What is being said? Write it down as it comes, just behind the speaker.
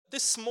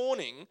this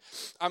morning,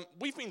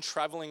 we've been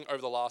traveling over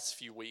the last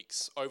few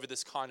weeks over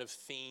this kind of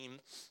theme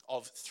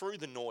of through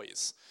the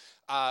noise.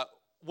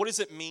 What does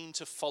it mean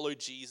to follow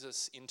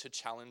Jesus into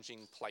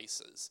challenging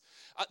places?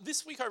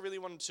 This week I really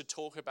wanted to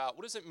talk about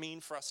what does it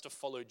mean for us to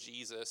follow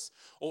Jesus,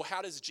 or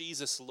how does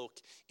Jesus look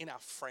in our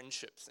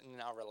friendships and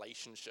in our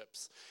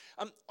relationships?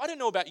 I don't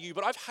know about you,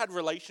 but I've had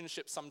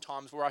relationships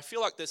sometimes where I feel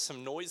like there's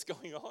some noise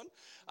going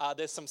on.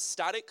 There's some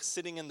static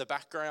sitting in the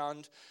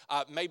background.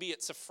 Maybe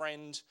it's a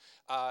friend.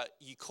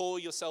 You call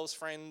yourselves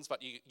friends,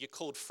 but you're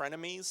called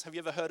frenemies. Have you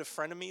ever heard of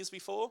frenemies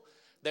before?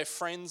 They're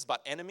friends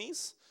but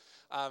enemies.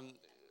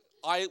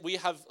 We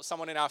have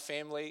someone in our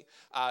family.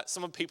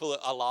 Some of people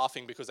are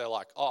laughing because they're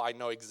like, "Oh, I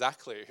know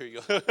exactly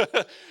who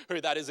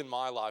that is in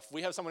my life."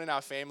 We have someone in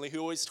our family who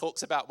always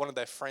talks about one of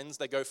their friends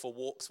they go for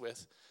walks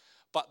with,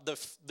 but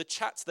the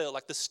chats they're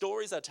like, the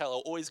stories they tell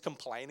are always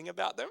complaining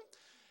about them,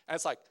 and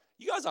it's like,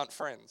 you guys aren't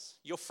friends.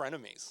 You're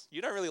frenemies.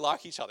 You don't really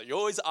like each other. You're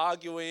always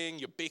arguing.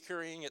 You're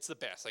bickering. It's the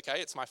best.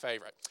 Okay, it's my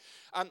favorite.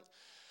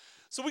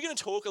 So we're going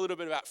to talk a little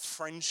bit about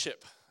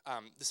friendship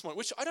this morning,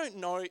 which I don't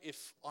know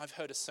if I've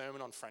heard a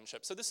sermon on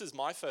friendship. So this is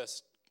my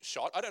first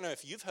shot. I don't know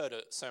if you've heard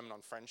a sermon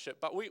on friendship,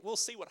 but we'll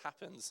see what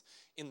happens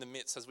in the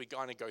midst as we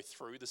kind of go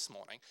through this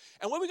morning.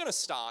 And where we're going to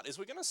start is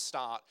we're going to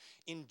start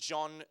in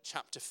John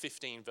chapter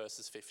 15,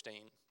 verses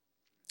 15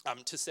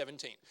 to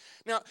 17.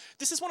 Now,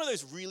 this is one of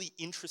those really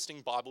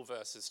interesting Bible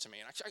verses to me.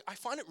 And actually, I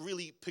find it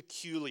really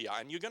peculiar,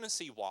 and you're going to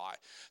see why.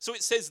 So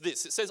it says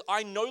this. It says,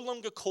 "I no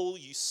longer call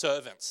you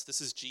servants."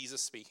 This is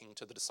Jesus speaking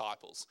to the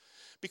disciples.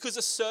 "Because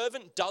a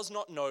servant does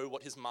not know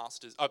what his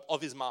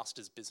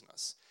master's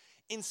business.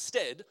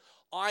 Instead,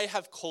 I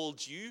have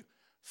called you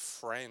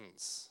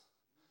friends.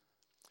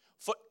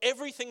 For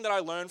everything that I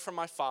learned from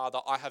my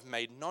Father, I have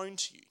made known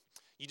to you.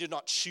 You did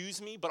not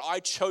choose me, but I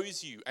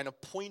chose you and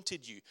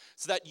appointed you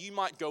so that you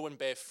might go and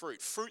bear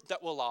fruit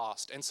that will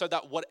last, and so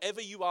that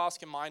whatever you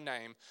ask in my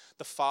name,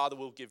 the Father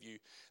will give you.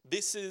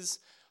 This is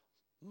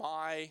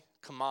my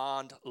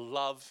command,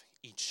 love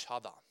each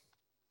other."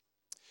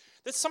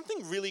 There's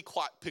something really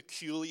quite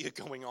peculiar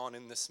going on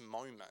in this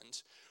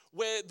moment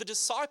where the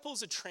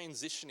disciples are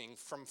transitioning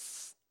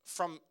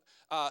from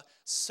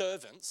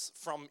servants,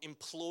 from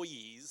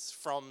employees,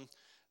 from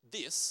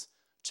this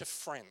to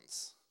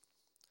friends.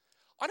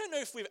 I don't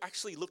know if we've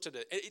actually looked at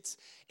it.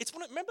 It's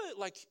remember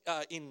like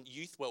in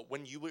youth, well,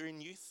 when you were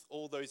in youth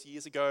all those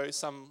years ago,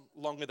 some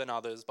longer than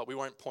others, but we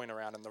won't point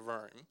around in the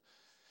room.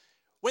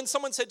 When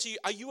someone said to you,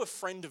 "Are you a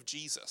friend of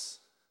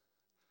Jesus?"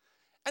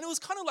 And it was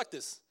kind of like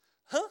this,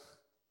 huh?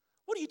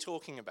 What are you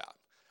talking about?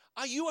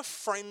 Are you a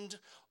friend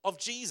of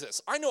Jesus?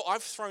 I know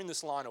I've thrown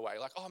this line away,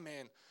 like, "Oh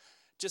man,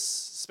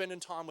 just spending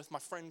time with my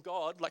friend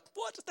God." Like,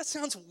 what? That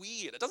sounds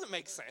weird. It doesn't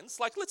make sense.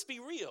 Like, let's be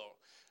real.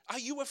 Are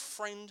you a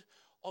friend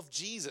of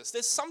Jesus?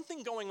 There's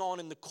something going on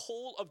in the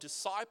call of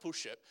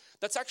discipleship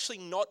that's actually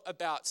not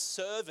about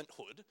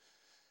servanthood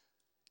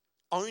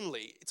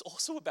only. It's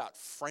also about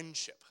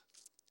friendship.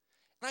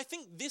 And I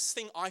think this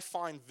thing I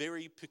find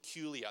very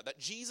peculiar, that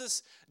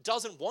Jesus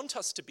doesn't want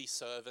us to be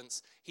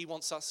servants. He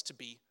wants us to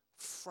be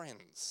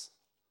friends.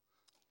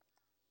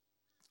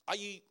 Are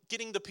you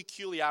getting the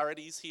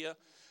peculiarities here?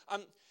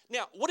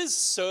 Now, what does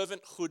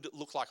servanthood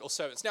look like, or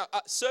servants? Now,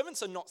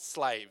 servants are not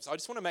slaves. I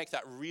just want to make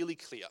that really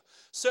clear.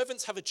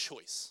 Servants have a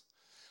choice.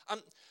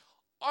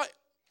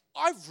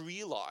 I've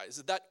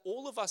realized that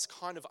all of us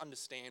kind of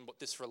understand what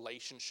this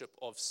relationship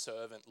of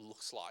servant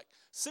looks like,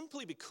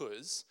 simply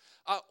because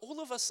all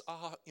of us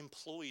are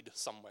employed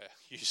somewhere,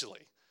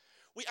 usually.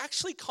 We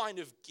actually kind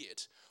of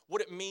get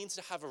what it means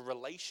to have a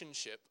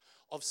relationship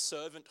of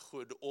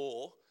servanthood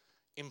or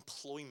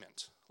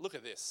employment. Look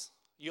at this.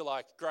 You're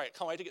like, great,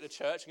 can't wait to get to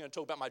church. I'm going to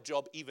talk about my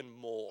job even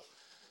more.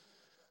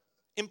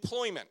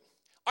 Employment.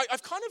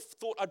 I've kind of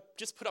thought I'd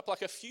just put up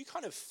like a few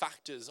kind of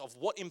factors of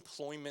what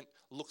employment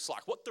looks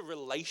like, what the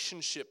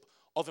relationship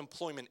of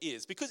employment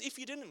is. Because if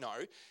you didn't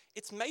know,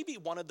 it's maybe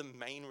one of the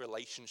main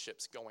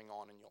relationships going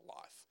on in your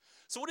life.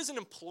 So what does an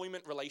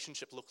employment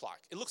relationship look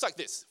like? It looks like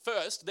this.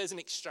 First, there's an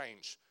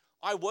exchange.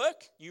 I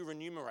work, you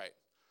remunerate.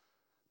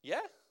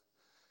 Yeah?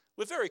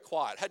 We're very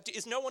quiet.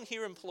 Is no one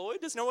here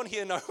employed? Does no one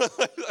here know?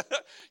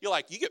 You're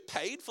like, you get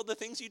paid for the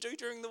things you do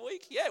during the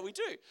week? Yeah, we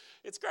do.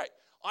 It's great.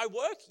 I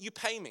work, you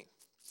pay me.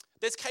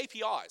 There's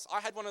KPIs. I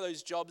had one of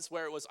those jobs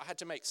where I had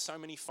to make so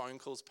many phone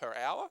calls per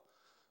hour.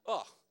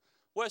 Oh,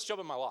 worst job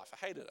of my life. I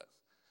hated it.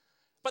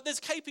 But there's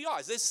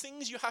KPIs. There's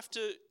things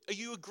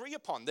you agree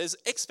upon. There's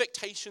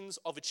expectations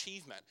of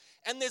achievement.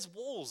 And there's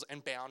walls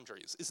and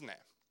boundaries, isn't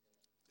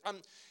there?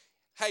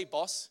 Hey,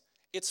 boss,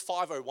 it's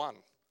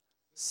 5:01.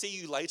 See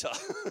you later.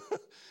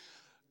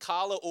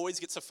 Carla always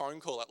gets a phone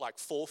call at like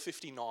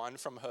 4:59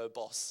 from her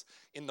boss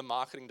in the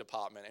marketing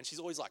department. And she's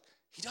always like,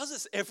 he does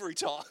this every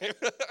time.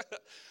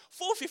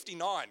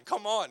 4:59,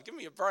 come on, give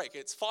me a break.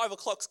 It's 5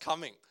 o'clock's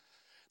coming.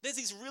 There's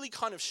these really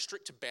kind of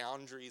strict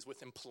boundaries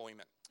with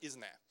employment, isn't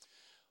there?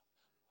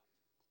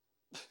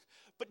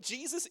 But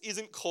Jesus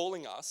isn't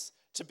calling us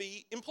to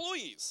be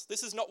employees.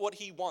 This is not what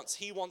he wants.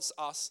 He wants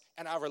us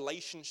and our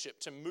relationship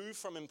to move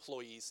from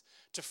employees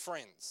to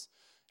friends.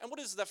 And what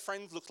does that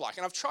friend look like?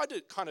 And I've tried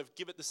to kind of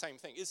give it the same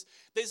thing. Is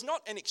there's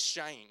not an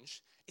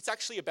exchange. It's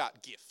actually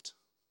about gift.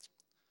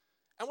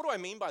 And what do I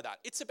mean by that?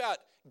 It's about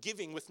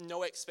giving with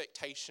no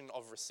expectation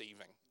of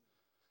receiving.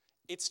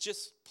 It's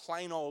just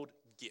plain old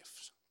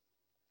gift.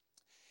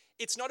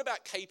 It's not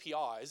about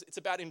KPIs. It's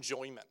about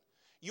enjoyment.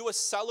 You are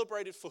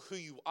celebrated for who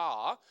you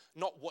are,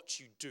 not what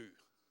you do.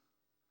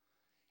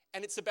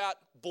 And it's about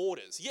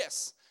borders.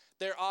 Yes,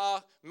 there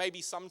are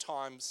maybe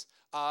sometimes,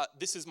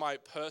 this is my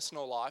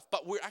personal life,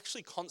 but we're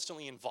actually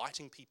constantly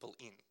inviting people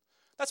in.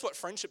 That's what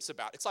friendship's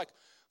about. It's like,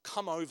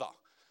 come over.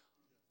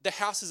 The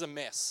house is a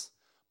mess,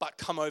 but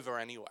come over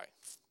anyway.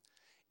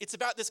 It's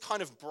about this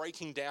kind of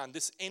breaking down,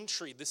 this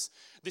entry,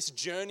 this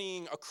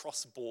journeying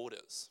across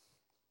borders.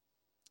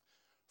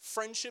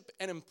 Friendship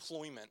and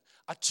employment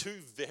are two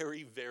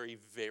very, very,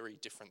 very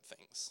different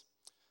things.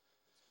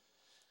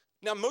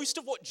 Now, most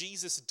of what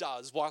Jesus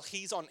does while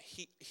he's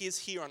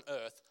here on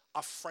earth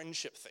are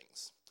friendship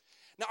things.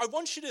 Now, I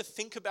want you to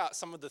think about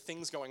some of the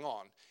things going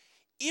on.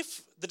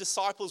 If the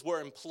disciples were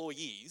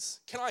employees,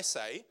 can I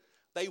say,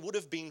 they would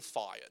have been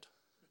fired.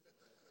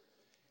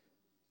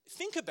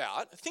 Think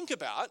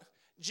about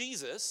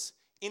Jesus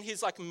in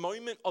his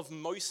moment of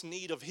most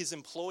need of his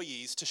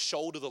employees to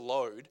shoulder the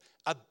load,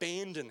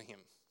 abandon him.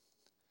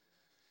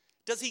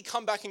 Does he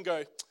come back and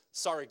go,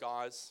 sorry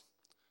guys,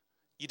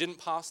 you didn't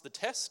pass the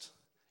test,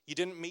 you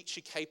didn't meet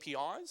your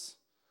KPIs,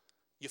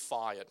 you're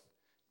fired.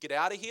 Get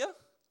out of here,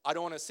 I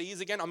don't want to see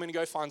you again, I'm going to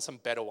go find some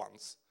better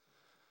ones.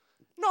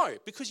 No,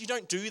 because you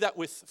don't do that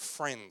with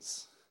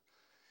friends.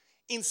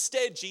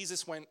 Instead,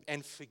 Jesus went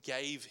and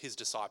forgave his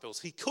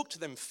disciples. He cooked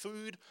them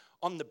food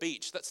on the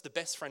beach. That's the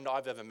best friend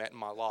I've ever met in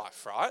my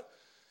life, right?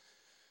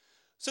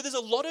 So there's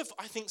a lot of,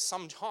 I think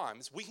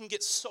sometimes we can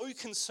get so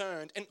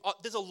concerned, and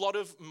there's a lot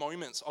of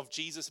moments of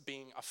Jesus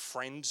being a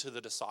friend to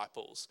the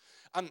disciples.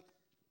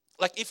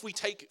 Like if we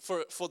take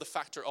for the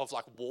factor of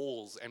like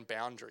walls and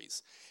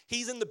boundaries,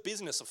 he's in the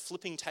business of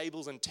flipping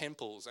tables and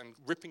temples and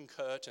ripping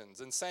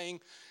curtains and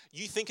saying,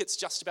 you think it's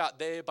just about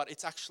there, but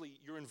it's actually,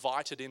 you're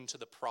invited into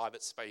the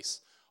private space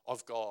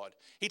of God.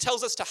 He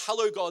tells us to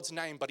hallow God's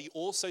name, but he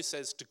also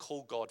says to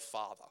call God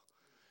Father.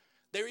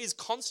 There is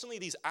constantly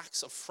these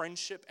acts of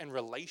friendship and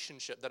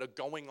relationship that are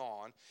going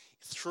on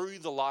through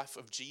the life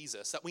of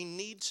Jesus that we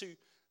need to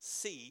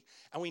see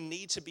and we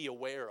need to be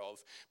aware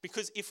of,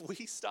 because if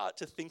we start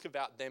to think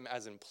about them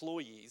as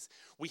employees,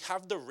 we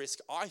have the risk,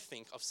 I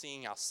think, of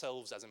seeing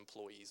ourselves as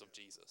employees of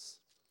Jesus.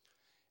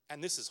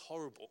 And this is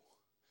horrible.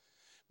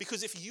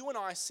 Because if you and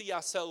I see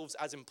ourselves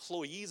as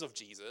employees of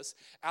Jesus,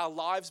 our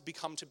lives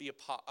become to be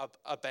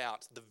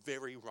about the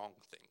very wrong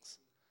things.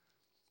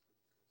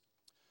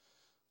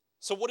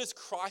 So what does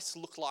Christ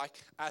look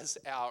like as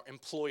our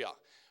employer?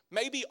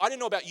 Maybe, I don't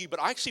know about you,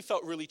 but I actually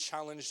felt really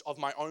challenged of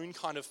my own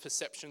kind of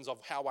perceptions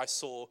of how I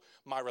saw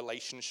my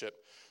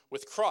relationship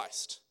with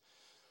Christ.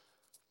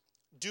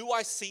 Do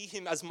I see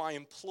him as my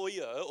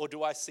employer or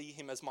do I see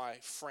him as my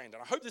friend?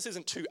 And I hope this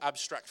isn't too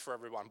abstract for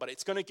everyone, but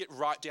it's going to get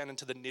right down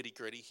into the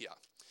nitty-gritty here.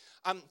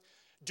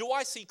 Do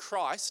I see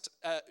Christ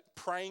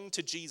praying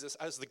to Jesus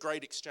as the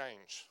great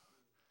exchange?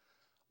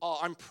 Oh,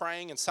 I'm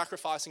praying and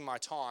sacrificing my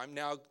time.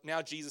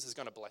 Now Jesus is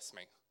going to bless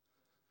me.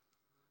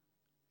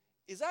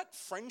 Is that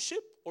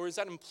friendship or is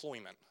that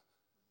employment?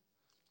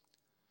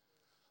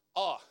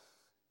 Oh,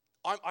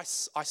 I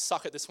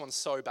suck at this one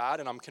so bad,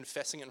 and I'm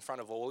confessing it in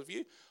front of all of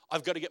you.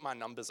 I've got to get my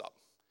numbers up.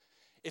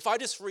 If I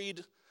just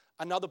read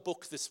another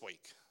book this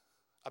week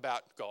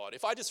about God,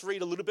 if I just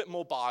read a little bit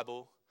more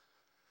Bible,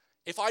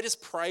 if I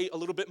just pray a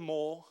little bit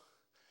more,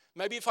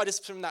 maybe if I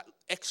just spend that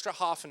extra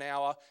half an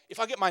hour, if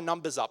I get my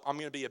numbers up, I'm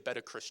going to be a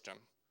better Christian.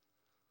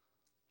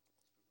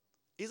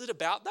 Is it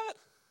about that?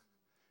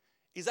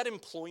 Is that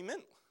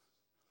employment?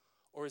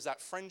 Or is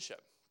that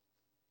friendship?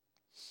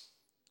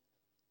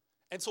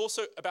 It's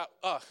also about,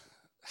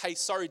 hey,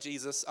 sorry,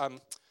 Jesus,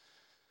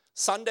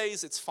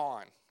 Sundays, it's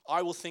fine.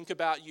 I will think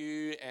about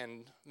you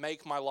and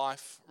make my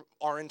life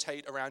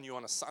orientate around you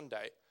on a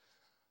Sunday.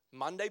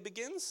 Monday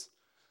begins?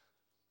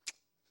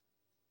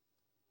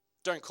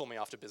 Don't call me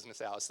after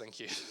business hours, thank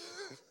you.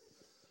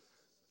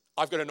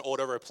 I've got an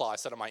auto reply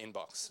set on my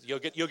inbox.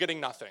 You're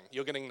getting nothing.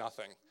 You're getting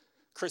nothing.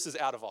 Chris is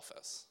out of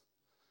office.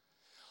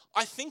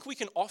 I think we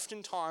can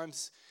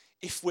oftentimes,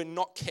 if we're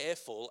not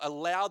careful,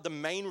 allow the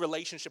main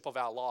relationship of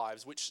our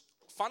lives, which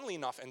funnily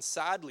enough and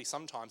sadly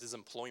sometimes is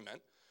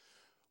employment.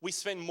 We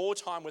spend more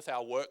time with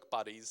our work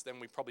buddies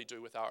than we probably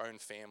do with our own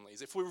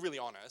families, if we're really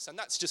honest. And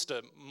that's just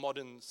a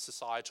modern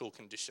societal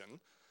condition.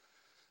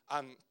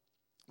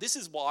 This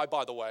is why,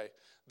 by the way,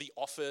 The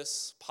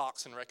Office,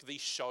 Parks and Rec,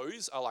 these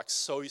shows are like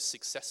so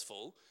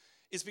successful,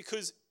 is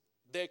because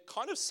they're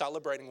kind of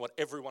celebrating what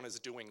everyone is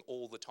doing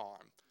all the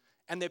time.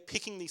 And they're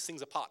picking these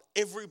things apart.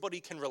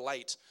 Everybody can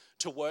relate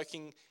to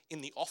working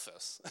in the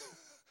office.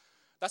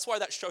 That's why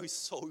that show is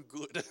so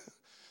good.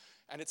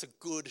 And it's a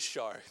good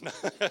show.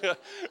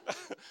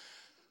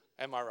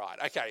 Am I right?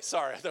 Okay,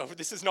 sorry.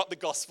 This is not the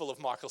gospel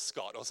of Michael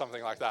Scott or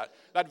something like that.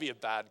 That'd be a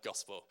bad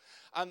gospel.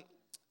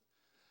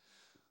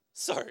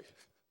 So,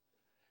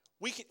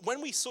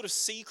 when we sort of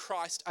see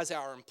Christ as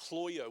our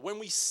employer, when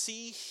we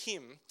see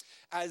him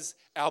as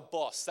our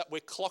boss, that we're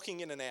clocking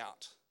in and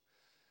out,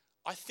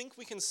 I think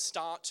we can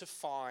start to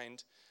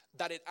find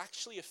that it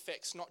actually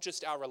affects not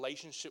just our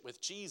relationship with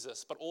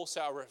Jesus, but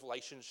also our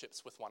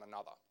relationships with one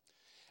another.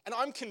 And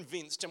I'm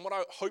convinced, and what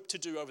I hope to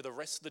do over the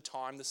rest of the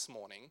time this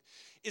morning,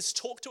 is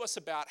talk to us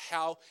about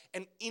how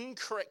an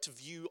incorrect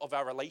view of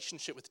our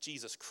relationship with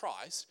Jesus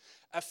Christ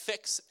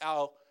affects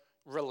our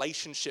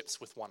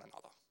relationships with one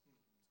another.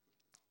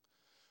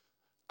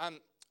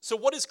 So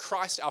what does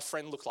Christ, our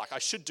friend, look like? I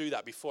should do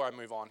that before I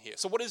move on here.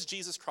 So what does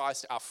Jesus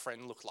Christ, our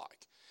friend, look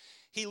like?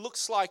 He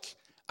looks like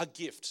a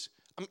gift.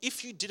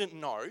 If you didn't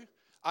know,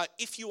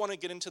 if you want to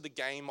get into the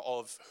game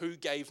of who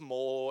gave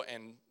more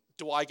and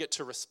do I get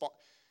to respond,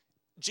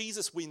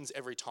 Jesus wins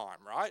every time,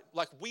 right?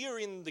 Like, we are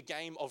in the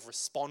game of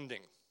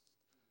responding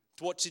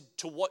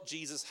to what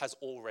Jesus has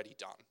already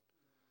done.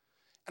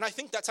 And I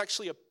think that's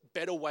actually a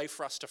better way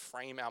for us to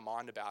frame our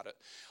mind about it.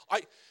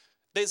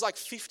 There's like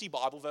 50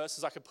 Bible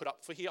verses I could put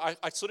up for here.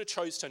 I sort of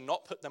chose to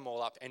not put them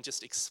all up and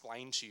just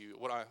explain to you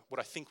what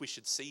I think we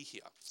should see here.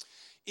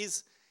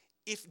 Is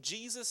if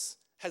Jesus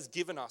has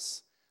given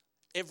us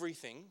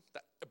everything,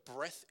 that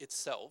breath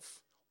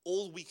itself,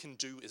 all we can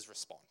do is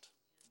respond.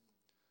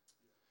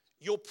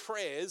 Your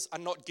prayers are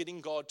not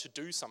getting God to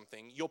do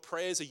something. Your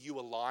prayers are you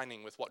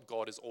aligning with what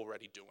God is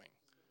already doing,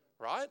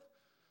 right?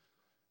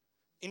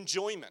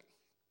 Enjoyment.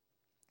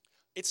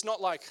 It's not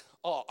like,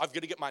 oh, I've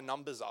got to get my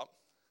numbers up.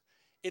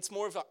 It's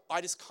more of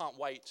I just can't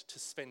wait to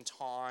spend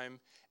time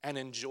and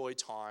enjoy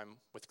time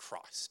with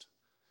Christ.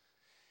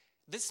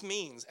 This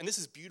means, and this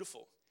is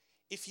beautiful,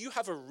 if you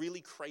have a really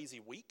crazy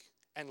week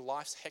and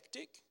life's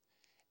hectic,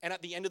 and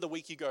at the end of the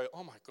week you go,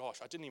 oh my gosh,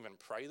 I didn't even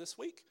pray this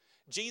week.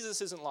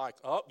 Jesus isn't like,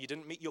 oh, you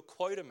didn't meet your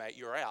quota, mate,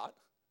 you're out.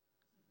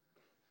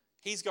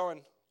 He's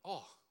going,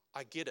 oh,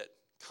 I get it.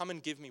 Come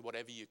and give me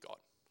whatever you got.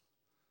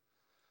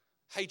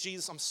 Hey,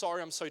 Jesus, I'm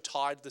sorry I'm so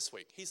tired this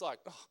week. He's like,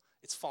 oh,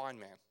 it's fine,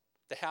 man.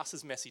 The house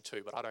is messy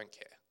too, but I don't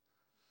care.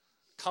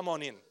 Come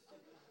on in.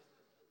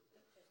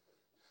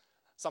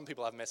 Some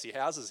people have messy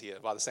houses here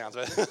by the sounds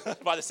of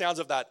it, by the sounds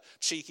of that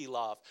cheeky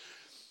laugh.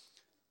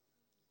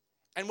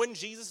 And when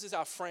Jesus is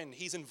our friend,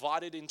 he's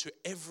invited into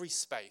every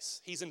space.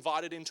 He's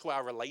invited into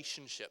our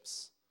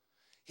relationships.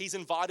 He's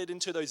invited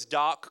into those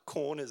dark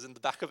corners in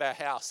the back of our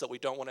house that we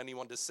don't want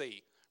anyone to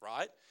see,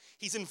 right?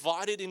 He's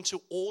invited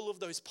into all of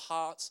those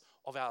parts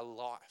of our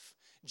life.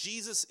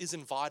 Jesus is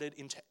invited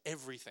into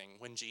everything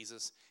when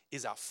Jesus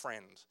is our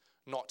friend,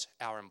 not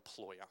our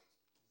employer.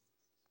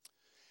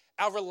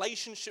 Our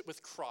relationship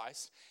with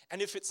Christ,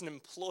 and if it's an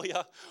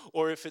employer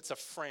or if it's a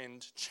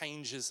friend,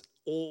 changes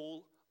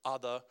all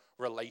other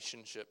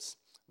relationships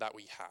that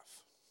we have.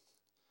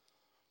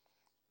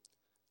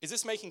 Is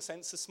this making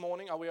sense this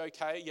morning? Are we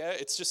okay? Yeah,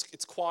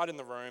 it's quiet in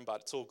the room,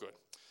 but it's all good.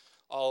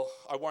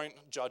 I won't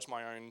judge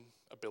my own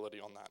ability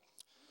on that.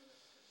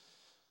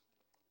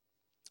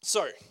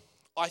 So,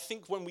 I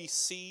think when we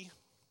see,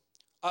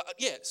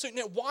 so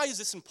now why is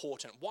this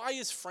important? Why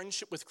is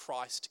friendship with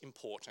Christ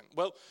important?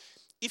 Well,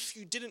 if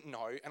you didn't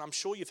know, and I'm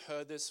sure you've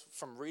heard this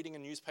from reading a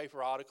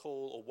newspaper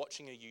article or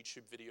watching a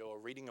YouTube video or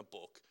reading a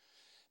book,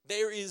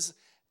 there is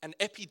an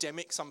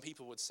epidemic, some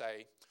people would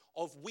say,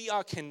 of we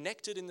are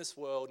connected in this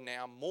world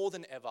now more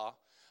than ever,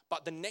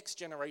 but the next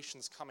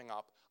generations coming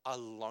up are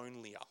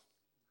lonelier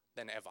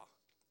than ever.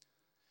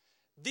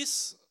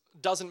 This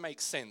doesn't make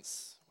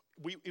sense,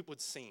 it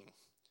would seem.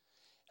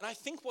 And I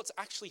think what's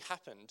actually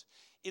happened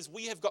is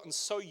we have gotten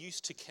so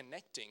used to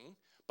connecting,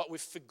 but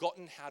we've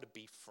forgotten how to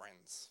be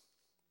friends.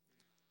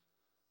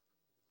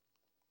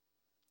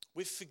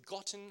 We've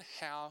forgotten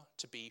how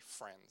to be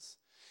friends.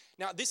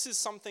 Now, this is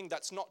something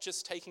that's not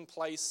just taking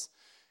place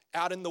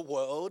out in the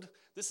world.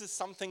 This is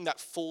something that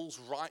falls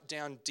right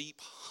down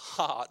deep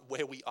heart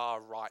where we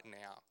are right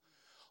now.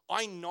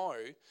 I know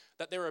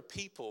that there are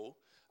people,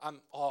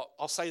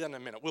 I'll say that in a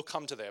minute, we'll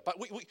come to there, but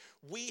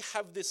we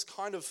have this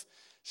kind of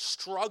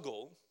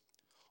struggle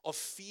of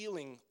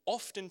feeling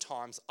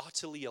oftentimes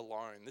utterly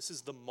alone. This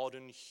is the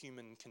modern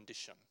human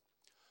condition.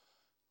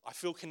 I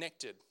feel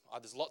connected.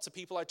 There's lots of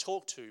people I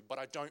talk to, but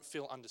I don't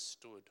feel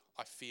understood.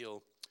 I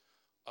feel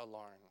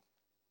alone.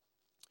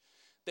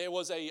 There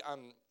was a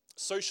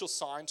social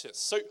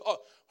scientist. So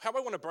how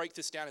I want to break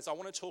this down is I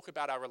want to talk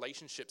about our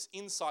relationships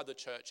inside the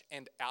church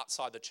and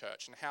outside the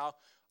church and how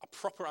a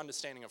proper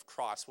understanding of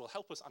Christ will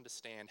help us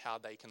understand how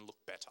they can look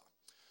better.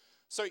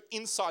 So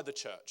inside the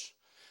church,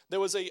 there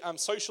was a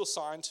social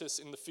scientist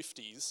in the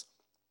 50s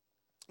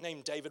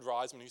named David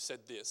Reisman who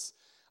said this,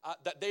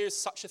 that there is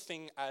such a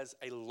thing as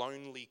a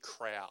lonely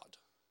crowd.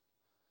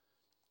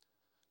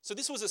 So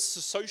this was a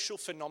social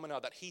phenomena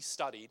that he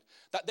studied,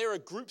 that there are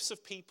groups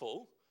of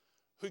people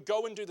who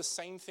go and do the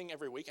same thing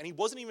every week, and he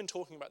wasn't even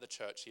talking about the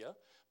church here,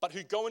 but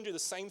who go and do the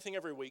same thing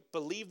every week,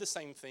 believe the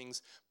same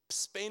things,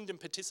 spend and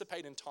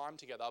participate in time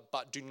together,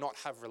 but do not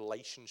have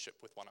relationship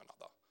with one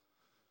another.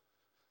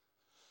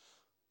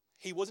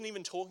 He wasn't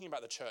even talking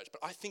about the church,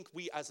 but I think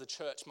we as the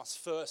church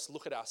must first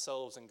look at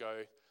ourselves and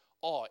go,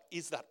 oh,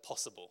 is that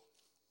possible?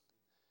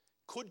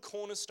 Could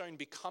Cornerstone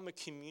become a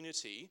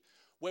community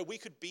where we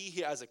could be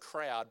here as a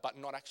crowd but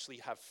not actually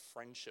have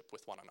friendship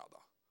with one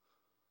another?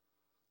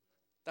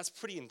 That's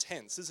pretty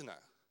intense, isn't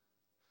it?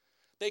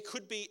 There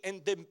could be,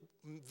 and there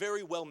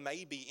very well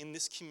may be in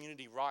this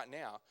community right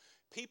now,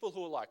 people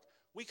who are like,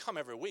 we come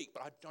every week,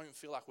 but I don't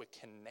feel like we're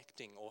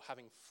connecting or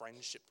having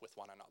friendship with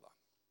one another.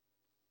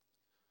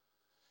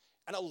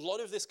 And a lot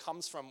of this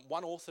comes from,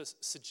 one author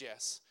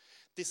suggests,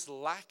 this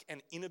lack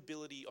and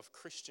inability of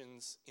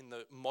Christians in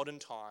the modern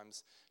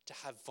times to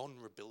have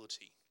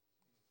vulnerability.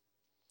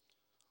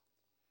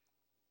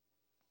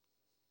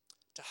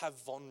 To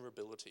have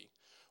vulnerability.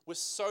 We're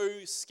so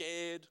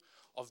scared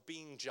of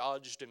being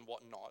judged and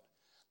whatnot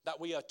that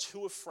we are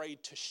too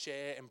afraid to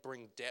share and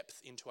bring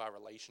depth into our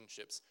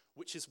relationships,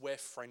 which is where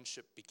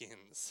friendship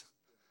begins.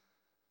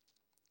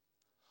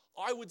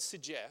 I would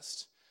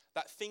suggest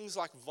that things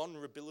like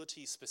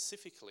vulnerability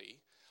specifically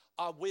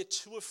are we're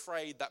too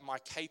afraid that my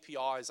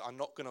KPIs are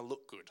not going to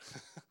look good.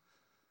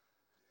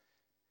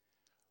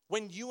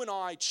 When you and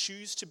I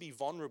choose to be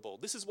vulnerable,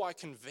 this is why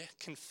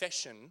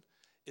confession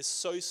is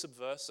so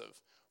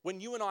subversive. When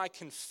you and I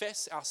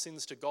confess our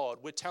sins to God,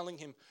 we're telling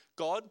him,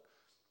 God,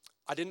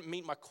 I didn't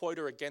meet my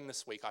quota again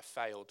this week, I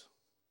failed.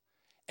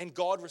 And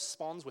God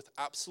responds with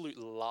absolute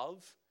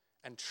love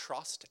and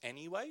trust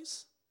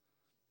anyways.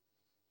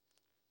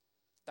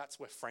 That's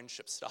where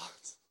friendship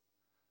starts.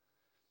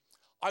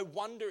 I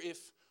wonder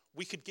if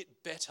we could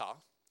get better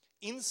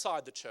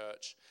inside the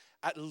church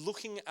at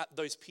looking at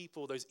those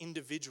people, those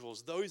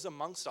individuals, those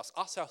amongst us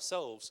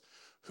ourselves,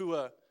 who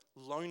are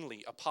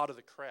lonely, a part of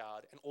the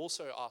crowd, and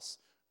also us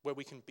where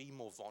we can be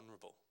more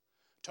vulnerable,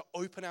 to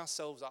open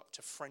ourselves up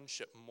to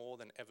friendship more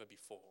than ever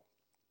before.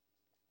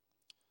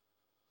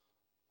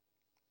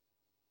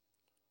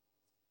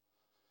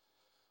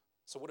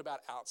 So what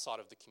about outside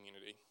of the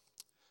community?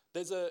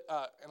 There's and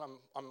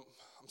I'm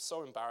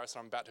so embarrassed,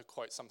 I'm about to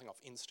quote something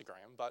off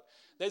Instagram, but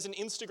there's an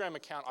Instagram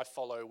account I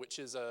follow, which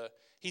is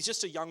he's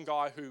just a young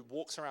guy who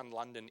walks around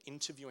London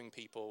interviewing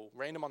people,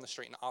 random on the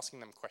street, and asking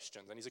them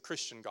questions, and he's a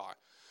Christian guy.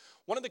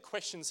 One of the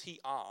questions he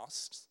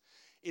asks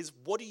is,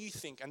 what do you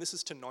think, and this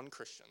is to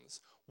non-Christians,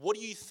 what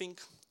do you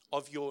think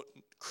of your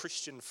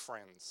Christian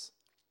friends?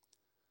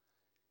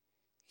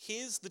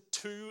 Here's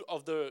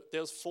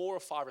there's 4 or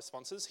 5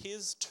 responses.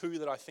 Here's 2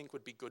 that I think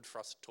would be good for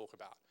us to talk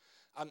about.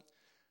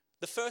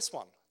 The first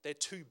one, they're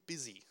too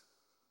busy.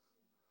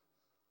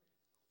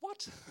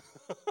 What?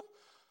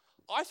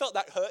 I felt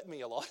that hurt me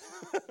a lot.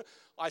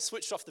 I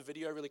switched off the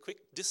video really quick.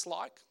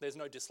 Dislike, there's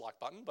no dislike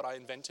button, but I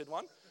invented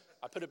one.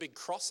 I put a big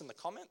cross in the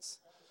comments.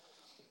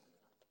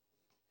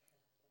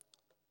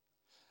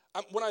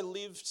 When I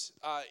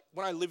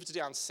lived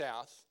down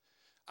south,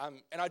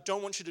 and I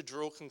don't want you to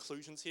draw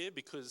conclusions here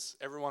because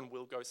everyone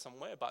will go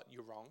somewhere, but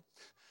you're wrong.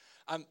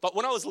 But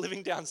when I was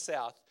living down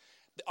south,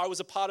 I was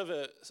a part of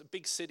a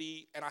big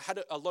city, and I had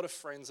a lot of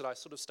friends that I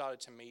sort of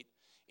started to meet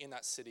in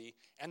that city.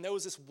 And there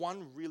was this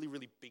one really,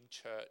 really big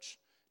church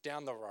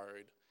down the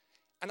road.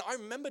 And I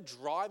remember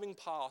driving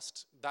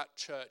past that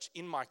church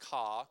in my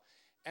car,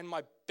 and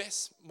one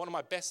of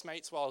my best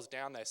mates while I was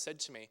down there said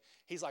to me,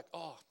 he's like,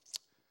 oh,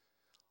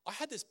 I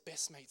had this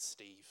best mate,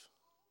 Steve.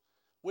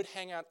 We'd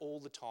hang out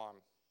all the time.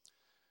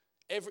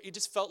 It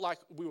just felt like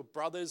we were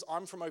brothers.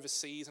 I'm from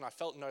overseas, and I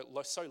felt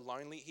so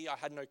lonely here. I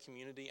had no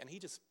community, and he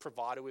just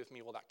provided with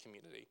me all that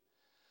community.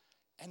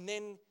 And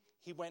then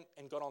he went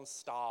and got on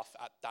staff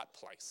at that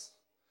place,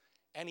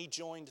 and he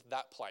joined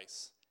that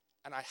place,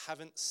 and I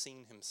haven't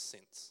seen him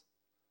since.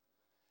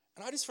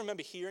 And I just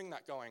remember hearing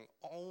that going,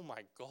 oh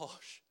my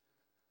gosh,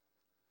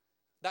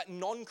 that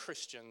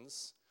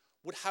non-Christians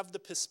would have the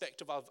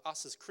perspective of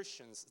us as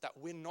Christians that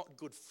we're not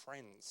good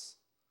friends.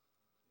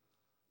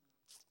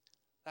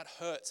 That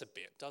hurts a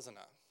bit, doesn't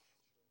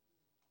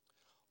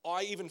it?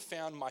 I even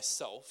found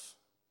myself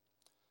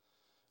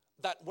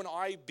that when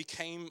I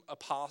became a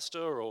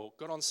pastor or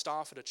got on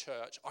staff at a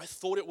church, I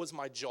thought it was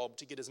my job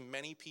to get as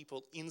many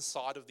people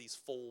inside of these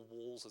 4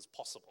 walls as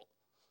possible.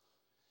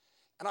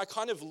 And I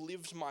kind of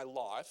lived my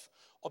life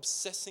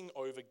obsessing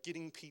over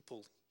getting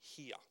people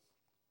here,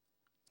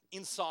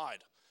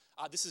 inside.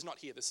 This is not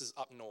here, this is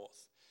up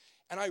north.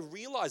 And I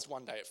realized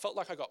one day, it felt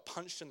like I got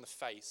punched in the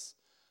face.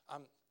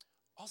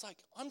 I was like,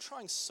 I'm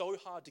trying so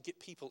hard to get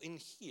people in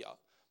here,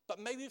 but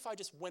maybe if I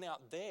just went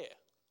out there,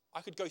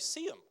 I could go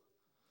see them.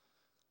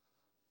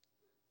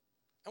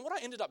 And what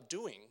I ended up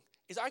doing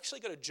is I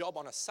actually got a job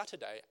on a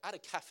Saturday at a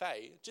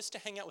cafe just to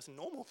hang out with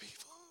normal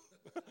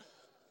people.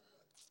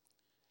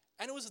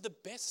 And it was the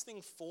best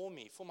thing for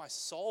me, for my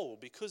soul,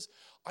 because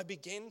I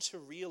began to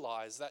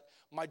realize that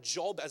my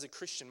job as a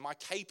Christian, my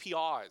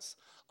KPIs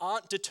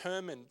aren't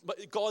determined,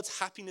 but God's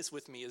happiness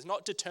with me is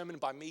not determined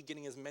by me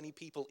getting as many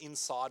people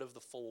inside of the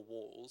 4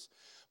 walls,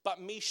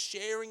 but me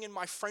sharing in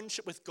my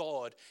friendship with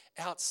God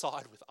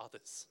outside with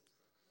others.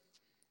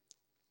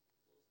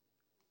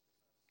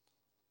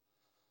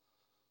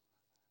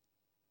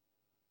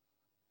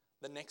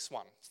 The next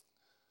one.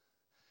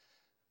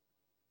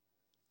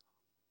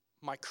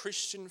 My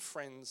Christian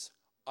friends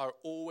are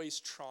always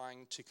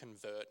trying to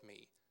convert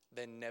me.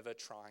 They're never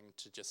trying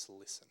to just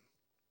listen.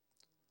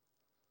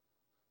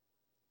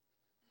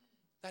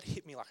 That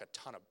hit me like a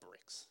ton of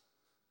bricks.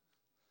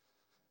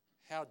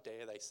 How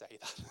dare they say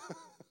that?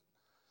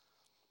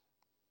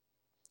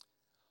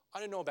 I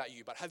don't know about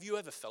you, but have you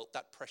ever felt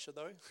that pressure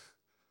though?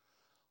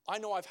 I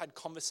know I've had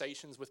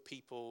conversations with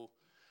people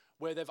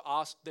where they've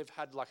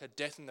had like a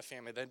death in the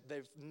family.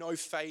 They've no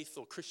faith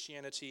or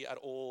Christianity at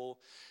all.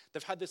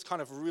 They've had this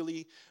kind of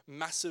really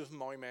massive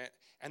moment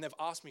and they've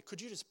asked me, could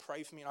you just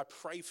pray for me? And I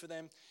pray for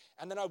them.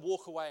 And then I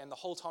walk away and the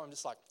whole time I'm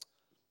just like,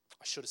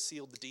 I should have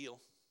sealed the deal.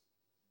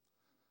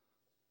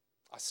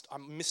 I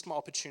missed my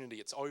opportunity.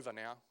 It's over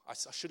now. I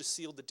should have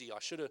sealed the deal. I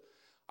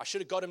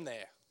should have got him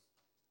there.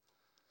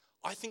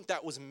 I think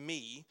that was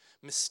me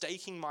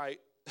mistaking my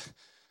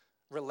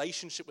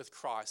relationship with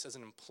Christ as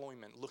an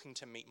employment, looking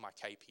to meet my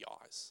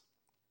KPIs.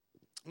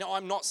 Now,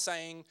 I'm not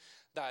saying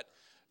that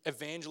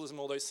evangelism,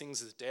 all those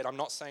things is dead. I'm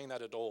not saying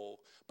that at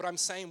all. But I'm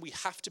saying we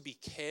have to be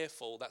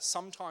careful that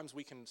sometimes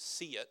we can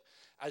see it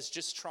as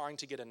just trying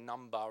to get a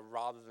number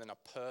rather than a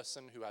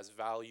person who has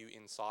value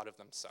inside of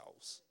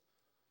themselves.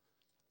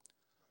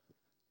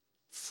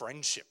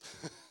 Friendship.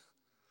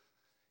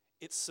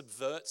 It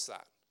subverts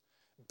that.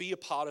 Be a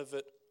part of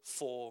it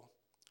for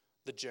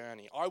the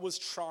journey. I was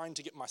trying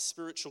to get my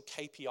spiritual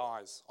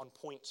KPIs on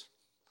point,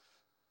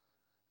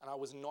 and I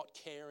was not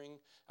caring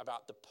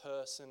about the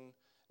person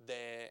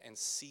there and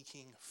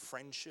seeking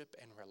friendship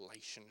and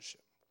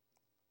relationship.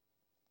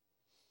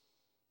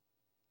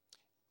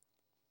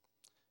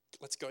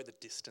 Let's go the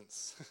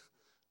distance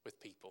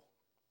with people.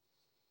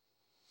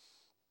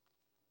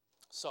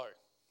 So,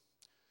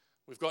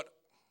 we've got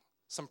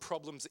some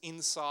problems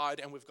inside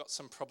and we've got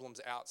some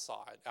problems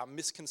outside. Our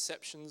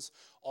misconceptions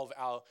of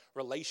our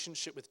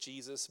relationship with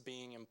Jesus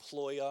being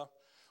employer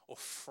or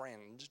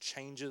friend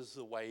changes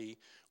the way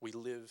we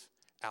live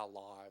our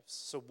lives.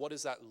 So what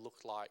does that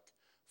look like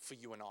for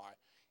you and I?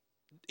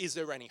 Is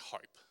there any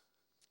hope?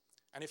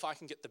 And if I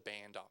can get the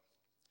band up.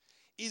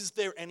 Is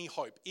there any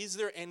hope? Is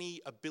there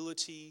any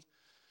ability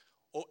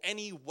or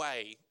any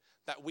way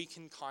that we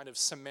can kind of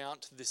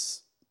surmount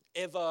this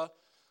ever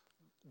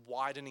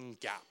widening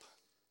gap?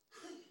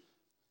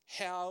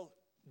 How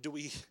do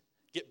we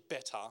get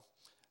better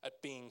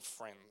at being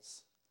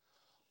friends?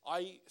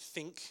 I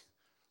think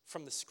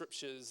from the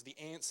scriptures, the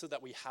answer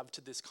that we have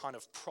to this kind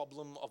of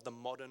problem of the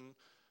modern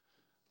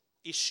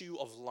issue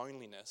of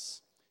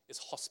loneliness is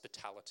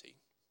hospitality.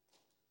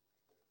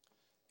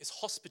 Is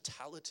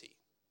hospitality.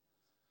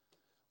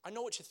 I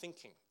know what you're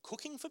thinking.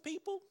 Cooking for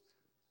people?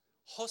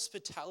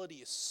 Hospitality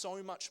is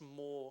so much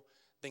more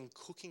than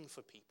cooking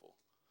for people.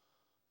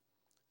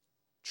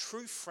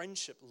 True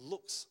friendship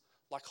looks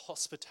like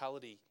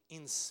hospitality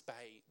in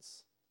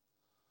spades.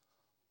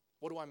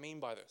 What do I mean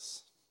by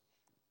this?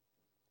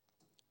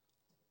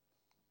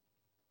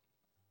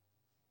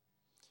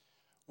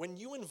 When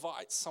you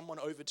invite someone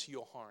over to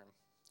your home,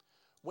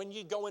 when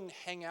you go and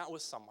hang out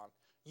with someone,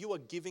 you are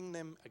giving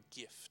them a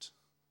gift.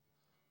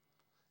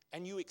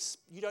 And you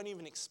don't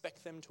even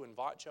expect them to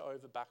invite you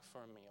over back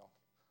for a meal.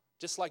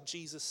 Just like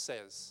Jesus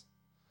says,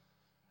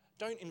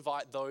 don't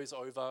invite those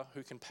over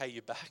who can pay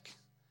you back.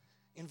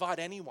 Invite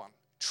anyone.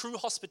 True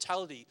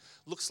hospitality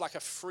looks like a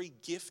free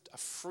gift, a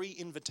free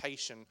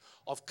invitation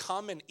of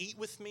come and eat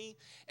with me,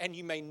 and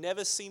you may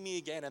never see me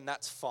again, and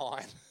that's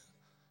fine.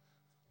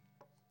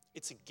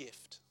 It's a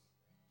gift.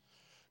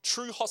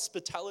 True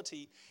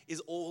hospitality is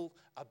all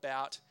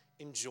about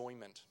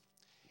enjoyment.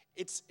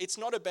 It's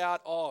not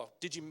about,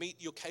 did you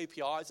meet your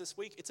KPIs this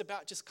week? It's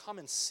about just come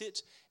and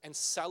sit and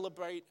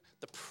celebrate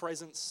the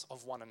presence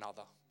of one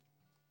another.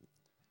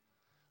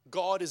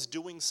 God is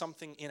doing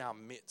something in our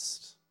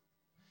midst.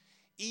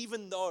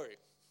 Even though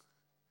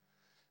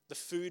the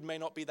food may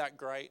not be that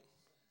great,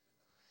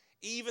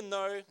 even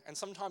though, and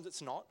sometimes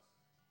it's not,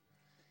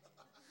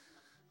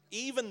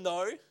 even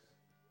though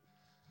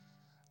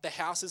the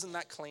house isn't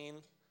that clean,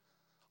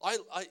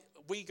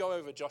 we go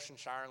over Josh and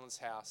Sharon's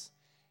house,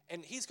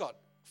 and he's got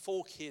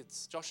 4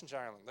 kids. Josh and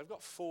Sharon, they've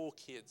got 4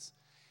 kids.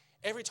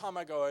 Every time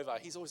I go over,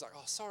 he's always like,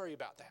 oh, sorry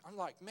about that. I'm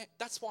like, man,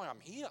 that's why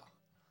I'm here.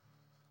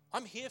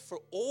 I'm here for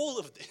all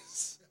of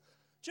this.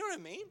 Do you know what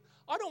I mean?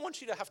 I don't want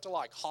you to have to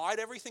hide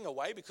everything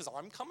away because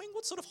I'm coming.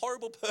 What sort of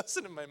horrible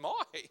person am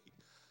I?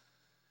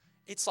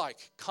 It's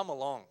like, come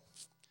along.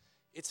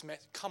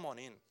 Come on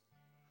in.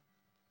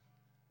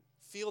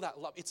 Feel that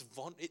love.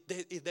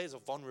 There's a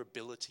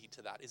vulnerability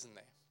to that, isn't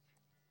there?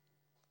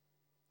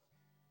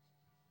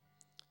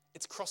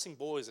 It's crossing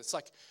borders. It's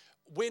like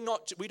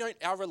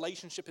our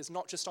relationship is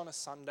not just on a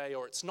Sunday,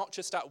 or it's not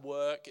just at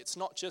work. It's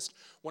not just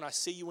when I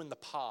see you in the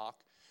park.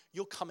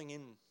 You're coming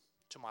in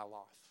to my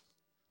life.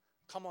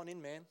 Come on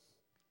in, man.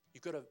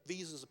 You've got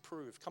visas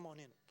approved. Come on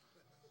in.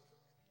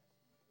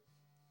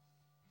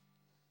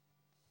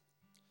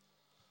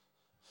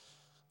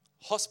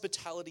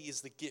 Hospitality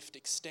is the gift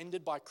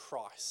extended by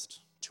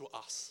Christ to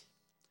us.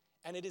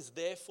 And it is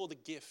therefore the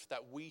gift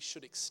that we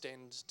should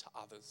extend to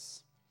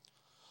others.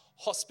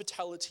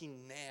 Hospitality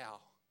now,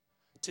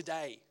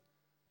 today,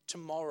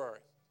 tomorrow,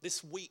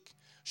 this week,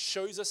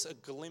 shows us a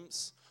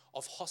glimpse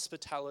of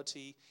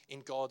hospitality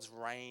in God's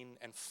reign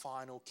and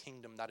final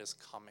kingdom that is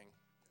coming.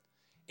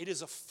 It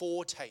is a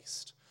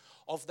foretaste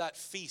of that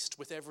feast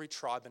with every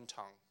tribe and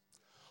tongue.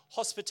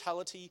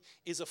 Hospitality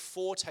is a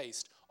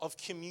foretaste of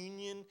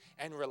communion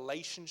and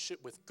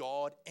relationship with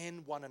God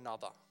and one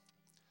another.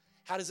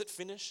 How does it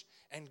finish?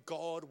 And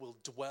God will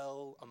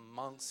dwell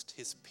amongst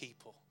his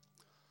people.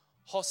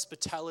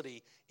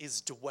 Hospitality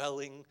is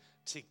dwelling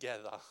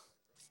together.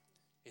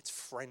 It's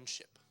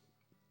friendship.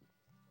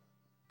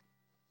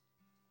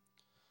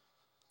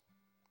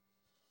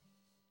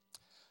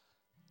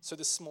 So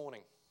this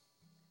morning,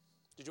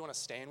 did you want to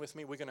stand with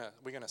me? We're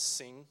gonna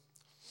sing.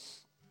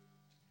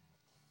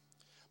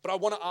 But I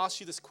want to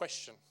ask you this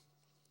question.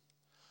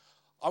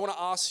 I want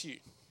to ask you,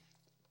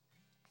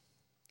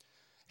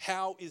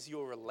 how is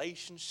your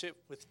relationship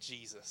with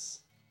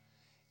Jesus?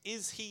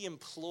 Is he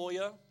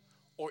employer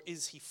or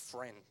is he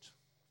friend?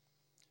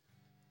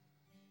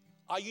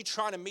 Are you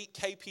trying to meet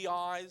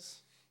KPIs?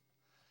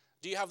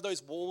 Do you have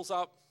those walls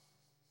up?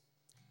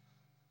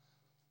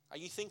 Are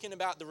you thinking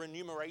about the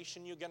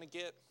remuneration you're going to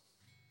get?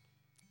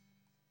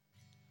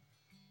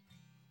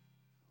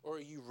 Or are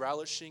you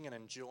relishing and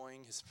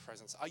enjoying his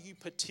presence? Are you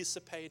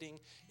participating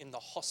in the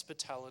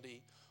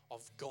hospitality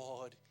of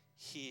God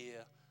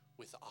here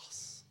with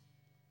us?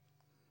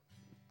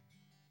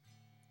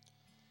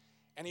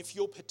 And if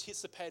you're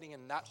participating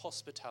in that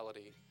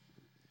hospitality,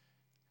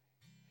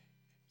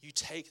 you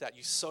take that,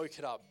 you soak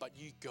it up, but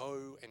you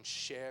go and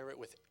share it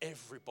with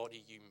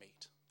everybody you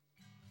meet.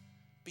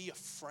 Be a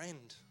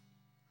friend.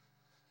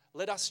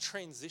 Let us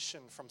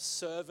transition from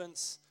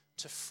servants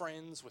to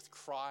friends with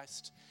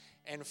Christ,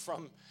 and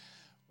from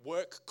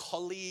work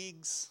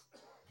colleagues,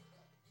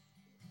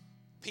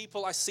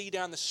 people I see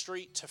down the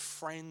street, to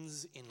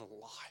friends in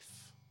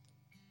life.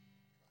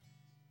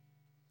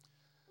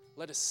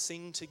 Let us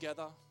sing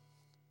together.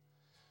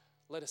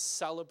 Let us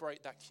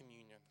celebrate that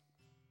communion.